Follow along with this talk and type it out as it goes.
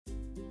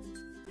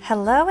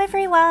Hello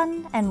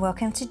everyone and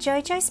welcome to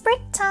JoJo's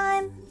Brick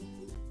Time.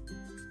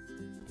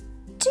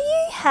 Do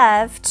you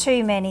have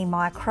too many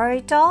micro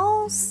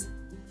dolls?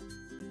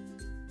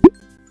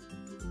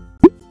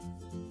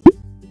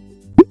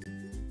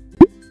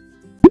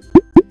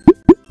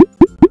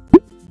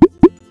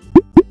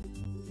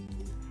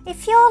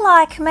 If you're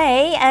like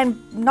me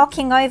and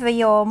knocking over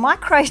your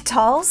micro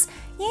dolls,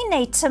 you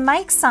need to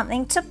make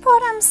something to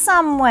put them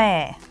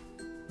somewhere.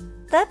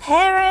 The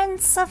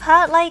parents of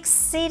Heartlake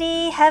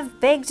City have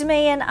begged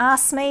me and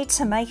asked me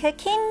to make a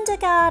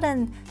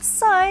kindergarten,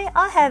 so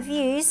I have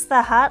used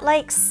the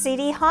Heartlake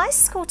City High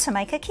School to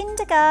make a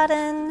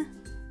kindergarten.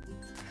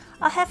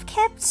 I have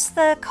kept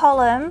the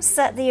columns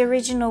that the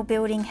original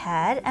building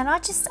had, and I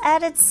just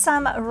added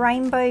some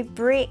rainbow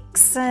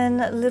bricks and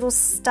little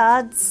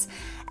studs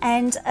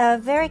and a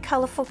very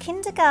colourful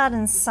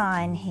kindergarten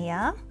sign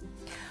here.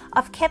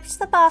 I've kept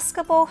the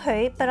basketball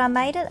hoop, but I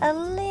made it a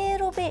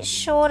little bit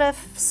shorter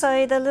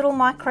so the little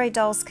micro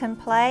dolls can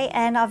play,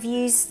 and I've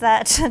used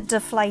that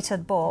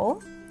deflated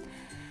ball.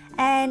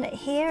 And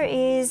here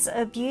is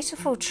a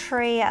beautiful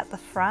tree at the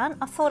front.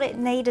 I thought it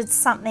needed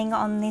something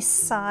on this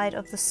side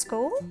of the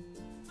school,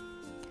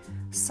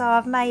 so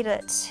I've made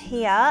it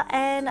here,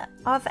 and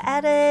I've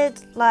added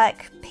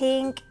like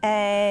pink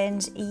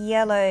and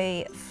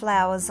yellow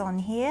flowers on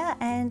here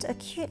and a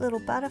cute little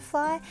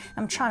butterfly.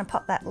 I'm trying to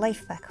pop that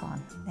leaf back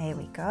on. There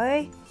we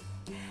go.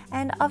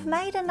 And I've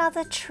made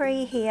another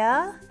tree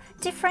here,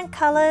 different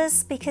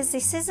colours because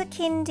this is a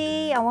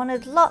kindy. I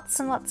wanted lots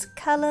and lots of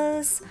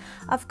colours.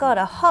 I've got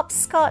a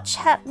hopscotch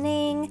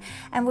happening,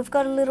 and we've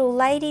got a little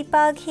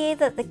ladybug here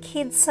that the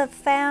kids have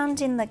found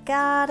in the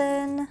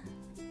garden.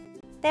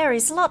 There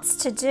is lots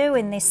to do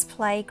in this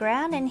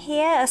playground, and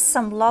here are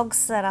some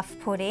logs that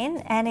I've put in,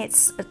 and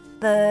it's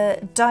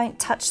the Don't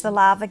Touch the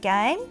Lava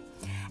game.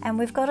 And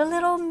we've got a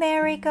little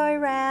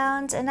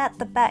merry-go-round, and at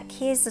the back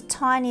here's a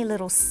tiny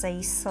little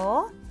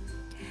seesaw.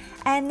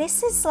 And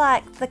this is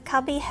like the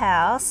cubby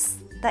house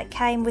that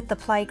came with the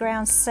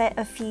playground set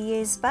a few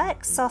years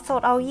back, so I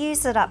thought I'll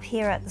use it up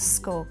here at the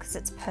school because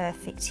it's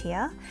perfect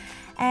here.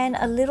 And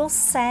a little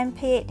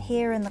sandpit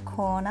here in the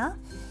corner.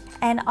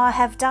 And I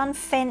have done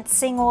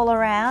fencing all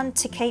around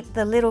to keep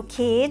the little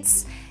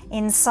kids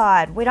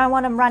inside. We don't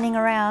want them running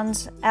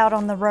around out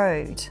on the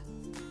road.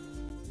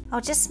 I'll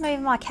just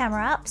move my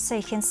camera up so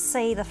you can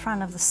see the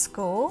front of the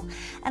school.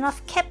 And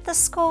I've kept the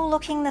school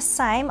looking the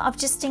same. I've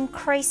just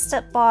increased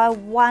it by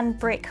 1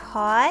 brick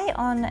high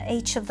on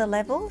each of the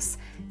levels.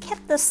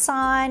 Kept the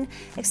sign,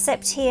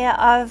 except here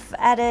I've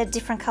added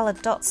different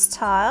coloured dots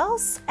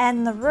tiles.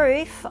 And the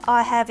roof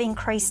I have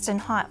increased in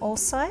height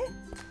also.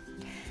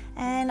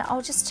 And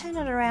I'll just turn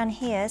it around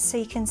here so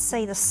you can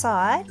see the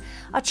side.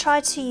 I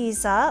tried to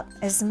use up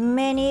as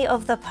many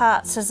of the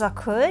parts as I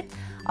could.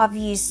 I've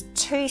used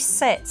 2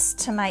 sets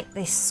to make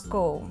this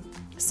school,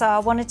 so I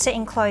wanted to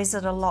enclose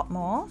it a lot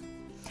more.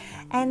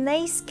 And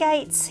these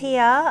gates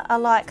here are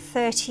like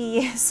 30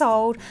 years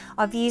old.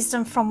 I've used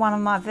them from one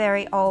of my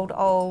very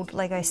old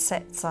Lego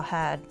sets I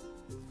had.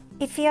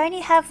 If you only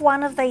have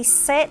one of these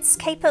sets,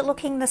 keep it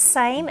looking the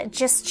same,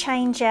 just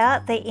change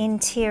out the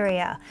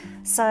interior.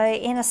 So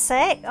in a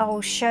sec,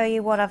 I'll show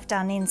you what I've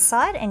done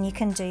inside and you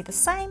can do the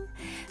same.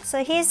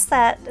 So here's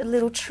that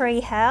little tree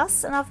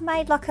house, and I've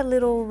made like a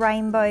little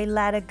rainbow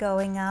ladder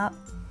going up.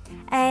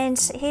 And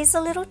here's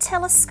a little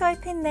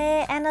telescope in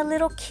there and a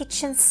little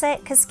kitchen set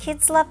because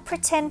kids love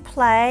pretend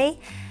play.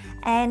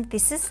 And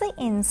this is the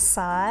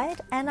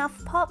inside, and I've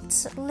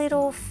popped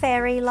little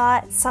fairy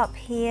lights up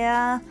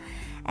here.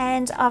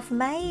 And I've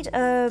made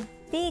a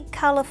big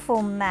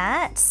colourful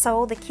mat so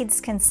all the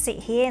kids can sit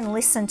here and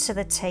listen to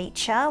the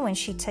teacher when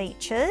she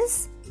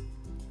teaches.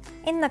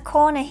 In the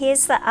corner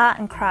here's the art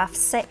and crafts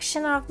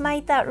section. I've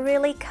made that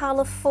really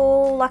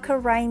colourful like a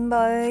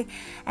rainbow,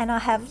 and I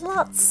have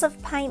lots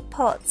of paint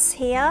pots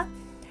here.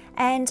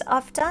 And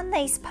I've done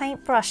these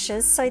paint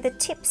brushes so the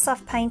tips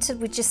I've painted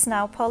with just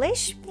nail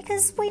polish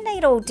because we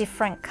need all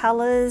different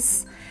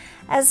colours,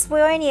 as we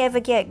only ever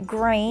get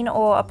green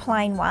or a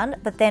plain one,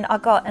 but then I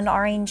got an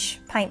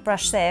orange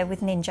paintbrush there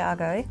with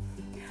Ninjago.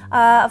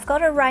 I've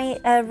got a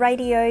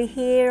radio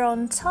here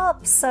on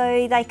top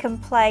so they can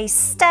play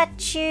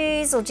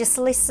statues or just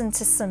listen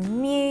to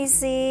some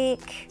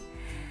music.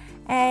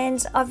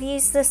 And I've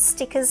used the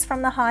stickers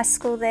from the high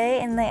school there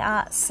in the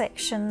art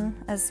section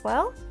as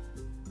well.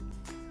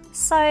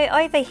 So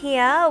over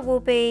here will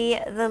be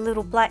the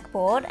little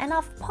blackboard, and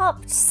I've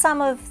popped some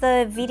of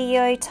the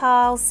video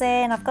tiles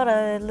there, and I've got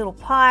a little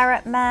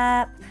pirate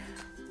map,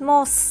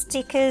 more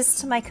stickers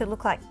to make it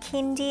look like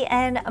Kindy.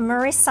 And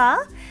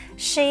Marissa,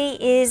 she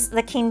is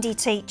the Kindy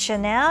teacher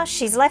now.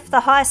 She's left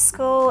the high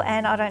school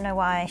and I don't know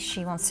why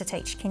she wants to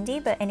teach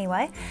Kindy, but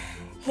anyway,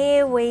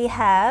 here we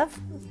have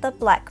the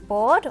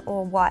blackboard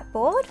or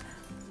whiteboard,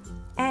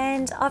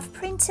 and I've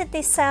printed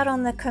this out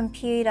on the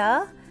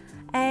computer.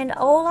 And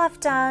all I've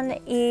done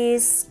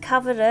is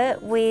covered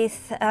it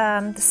with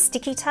the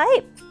sticky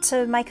tape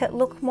to make it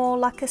look more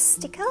like a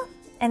sticker.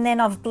 And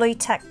then I've blue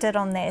tacked it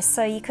on there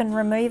so you can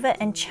remove it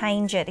and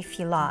change it if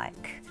you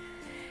like.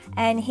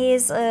 And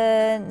here's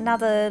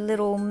another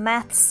little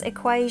maths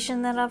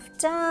equation that I've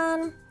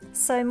done.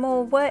 So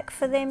more work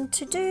for them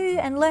to do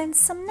and learn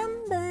some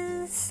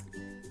numbers.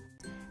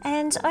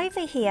 And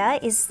over here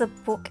is the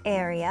book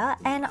area,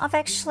 and I've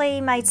actually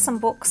made some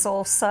books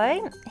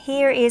also.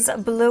 Here is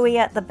Bluey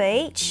at the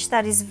Beach.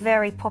 That is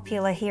very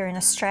popular here in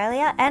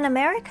Australia and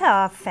America,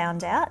 I've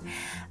found out.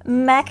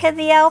 Macca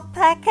the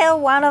Alpaca,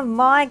 one of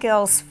my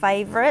girls'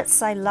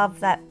 favourites. I love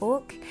that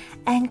book.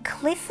 And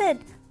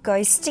Clifford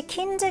Goes to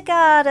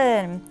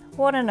Kindergarten.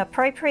 What an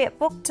appropriate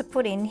book to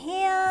put in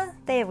here.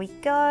 There we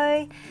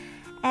go.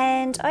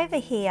 And over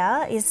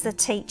here is the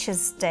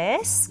teacher's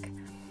desk.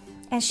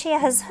 And she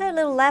has her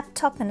little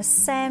laptop and a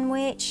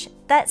sandwich.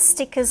 That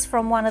sticker's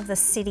from one of the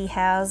city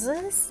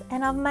houses.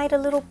 And I've made a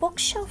little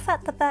bookshelf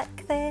at the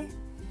back there.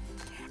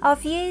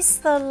 I've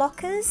used the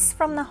lockers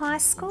from the high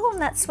school, and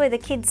that's where the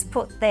kids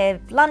put their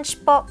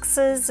lunch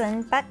boxes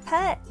and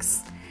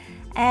backpacks.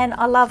 And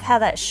I love how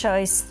that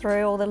shows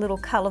through all the little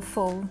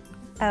colourful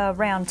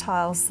round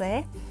tiles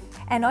there.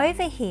 And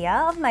over here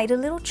I've made a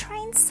little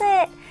train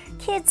set.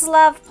 Kids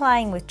love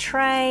playing with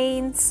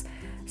trains.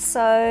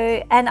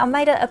 So, and I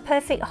made it a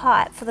perfect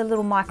height for the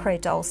little micro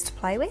dolls to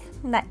play with,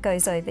 and that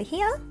goes over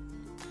here.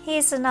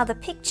 Here's another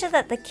picture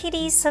that the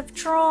kiddies have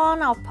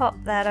drawn. I'll pop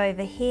that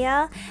over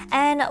here.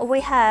 And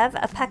we have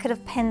a packet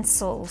of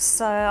pencils,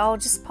 so I'll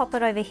just pop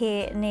it over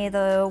here near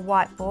the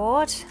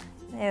whiteboard.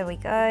 There we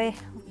go.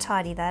 I'll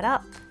tidy that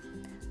up.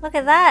 Look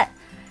at that.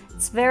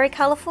 It's very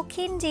colourful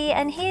Kindy.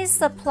 And here's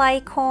the play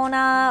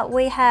corner.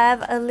 We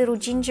have a little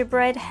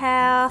gingerbread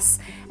house,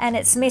 and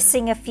it's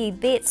missing a few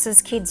bits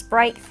as kids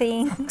break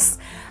things.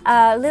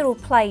 A little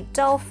play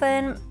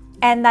dolphin,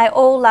 and they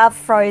all love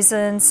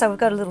Frozen, so we've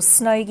got a little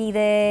Snowgie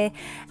there.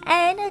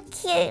 And a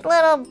cute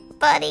little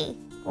buddy.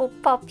 We'll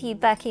pop you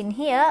back in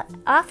here.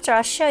 After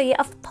I show you,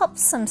 I've popped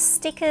some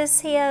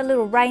stickers here,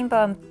 little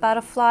rainbow and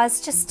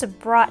butterflies, just to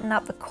brighten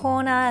up the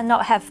corner and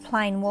not have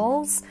plain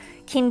walls.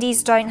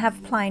 Kindies don't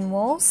have plain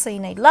walls, so you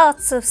need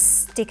lots of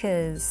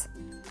stickers.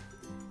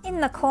 In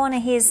the corner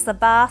here's the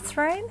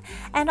bathroom,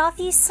 and I've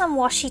used some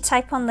washi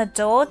tape on the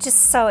door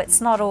just so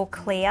it's not all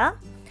clear.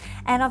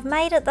 And I've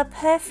made it the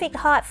perfect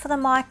height for the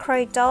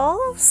micro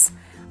dolls.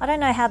 I don't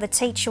know how the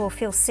teacher will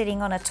feel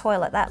sitting on a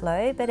toilet that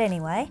low, but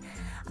anyway.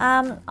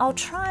 I'll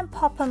try and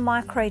pop a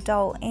micro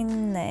doll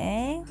in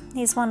there.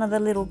 Here's one of the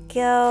little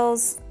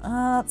girls.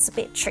 Oh, it's a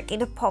bit tricky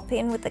to pop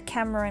in with the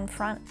camera in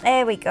front.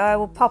 There we go,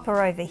 we'll pop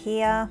her over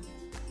here.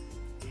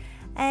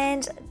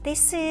 And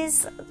this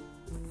is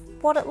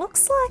what it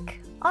looks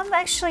like. I'm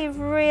actually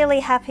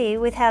really happy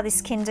with how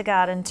this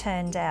kindergarten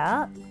turned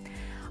out.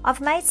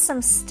 I've made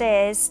some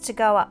stairs to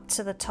go up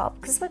to the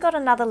top because we've got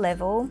another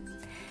level.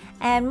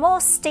 And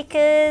more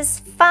stickers,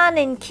 fun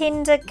in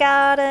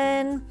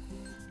kindergarten.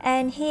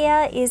 And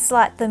here is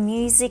like the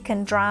music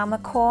and drama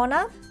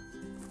corner.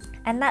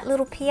 And that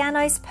little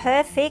piano's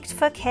perfect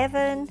for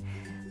Kevin.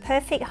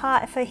 Perfect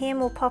height for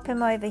him, we'll pop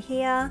him over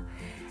here.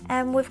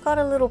 And we've got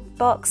a little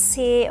box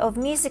here of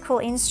musical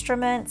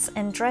instruments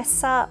and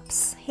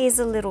dress-ups. Here's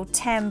a little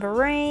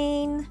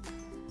tambourine.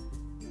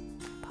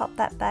 Pop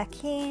that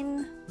back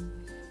in.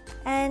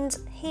 And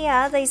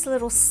here, these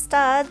little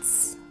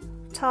studs,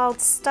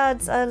 tiled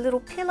studs, are little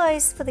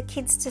pillows for the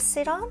kids to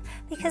sit on,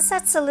 because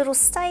that's a little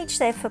stage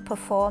there for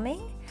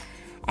performing.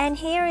 And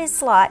here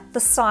is like the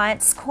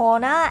science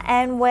corner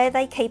and where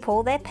they keep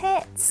all their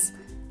pets.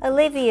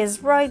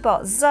 Olivia's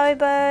robot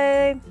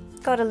Zobo,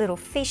 got a little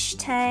fish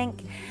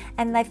tank,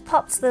 and they've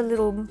popped the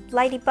little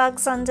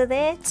ladybugs under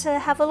there to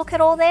have a look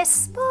at all their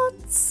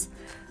spots.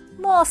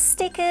 More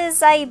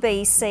stickers, A,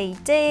 B, C,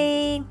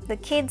 D. The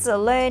kids are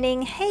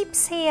learning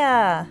heaps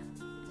here.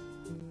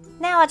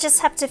 Now I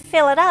just have to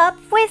fill it up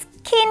with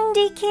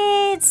Kindy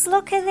kids.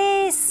 Look at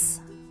this.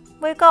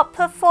 We've got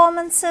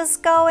performances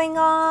going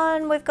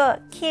on. We've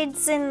got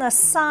kids in the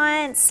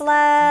science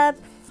lab.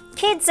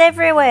 Kids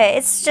everywhere.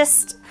 It's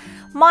just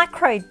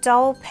micro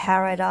doll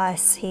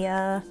paradise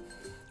here.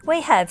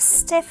 We have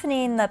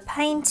Stephanie in the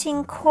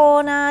painting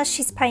corner.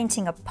 She's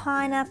painting a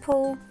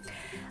pineapple.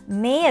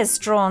 Mia's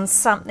drawn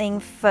something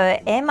for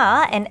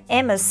Emma, and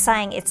Emma's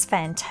saying it's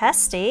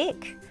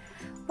fantastic.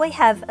 We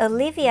have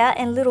Olivia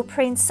and little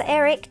Prince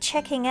Eric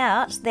checking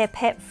out their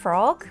pet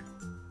frog.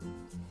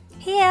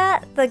 Here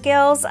the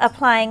girls are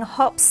playing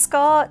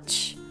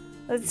hopscotch.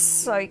 It's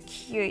so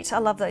cute. I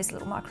love those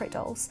little micro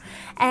dolls.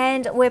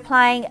 And we're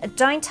playing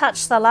Don't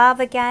Touch the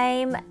Lava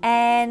game,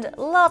 and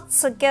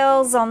lots of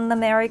girls on the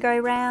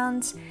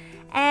merry-go-round.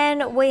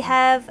 And we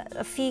have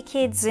a few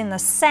kids in the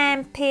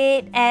sand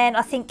pit, and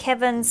I think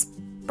Kevin's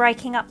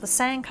breaking up the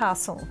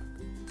sandcastle.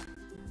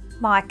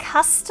 My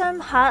custom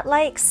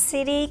Heartlake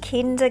City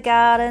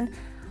kindergarten.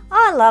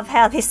 I love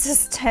how this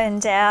has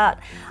turned out.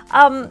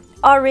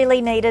 I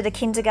really needed a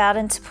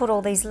kindergarten to put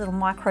all these little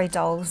micro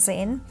dolls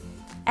in.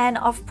 And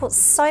I've put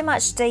so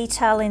much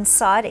detail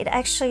inside, it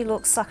actually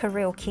looks like a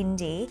real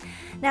Kindy.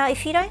 Now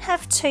if you don't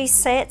have two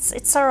sets,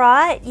 it's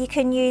alright, you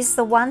can use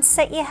the one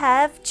set you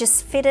have,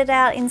 just fit it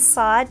out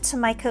inside to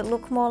make it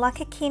look more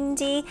like a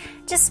Kindy,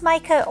 just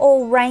make it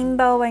all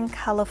rainbow and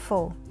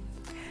colourful.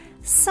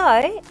 So,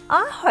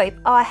 I hope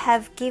I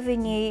have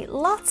given you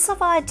lots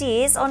of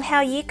ideas on how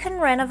you can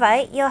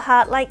renovate your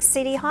Heartlake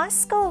City High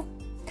School.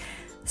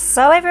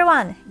 So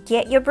everyone,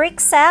 get your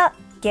bricks out,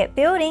 get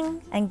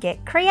building and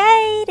get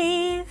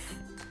creative.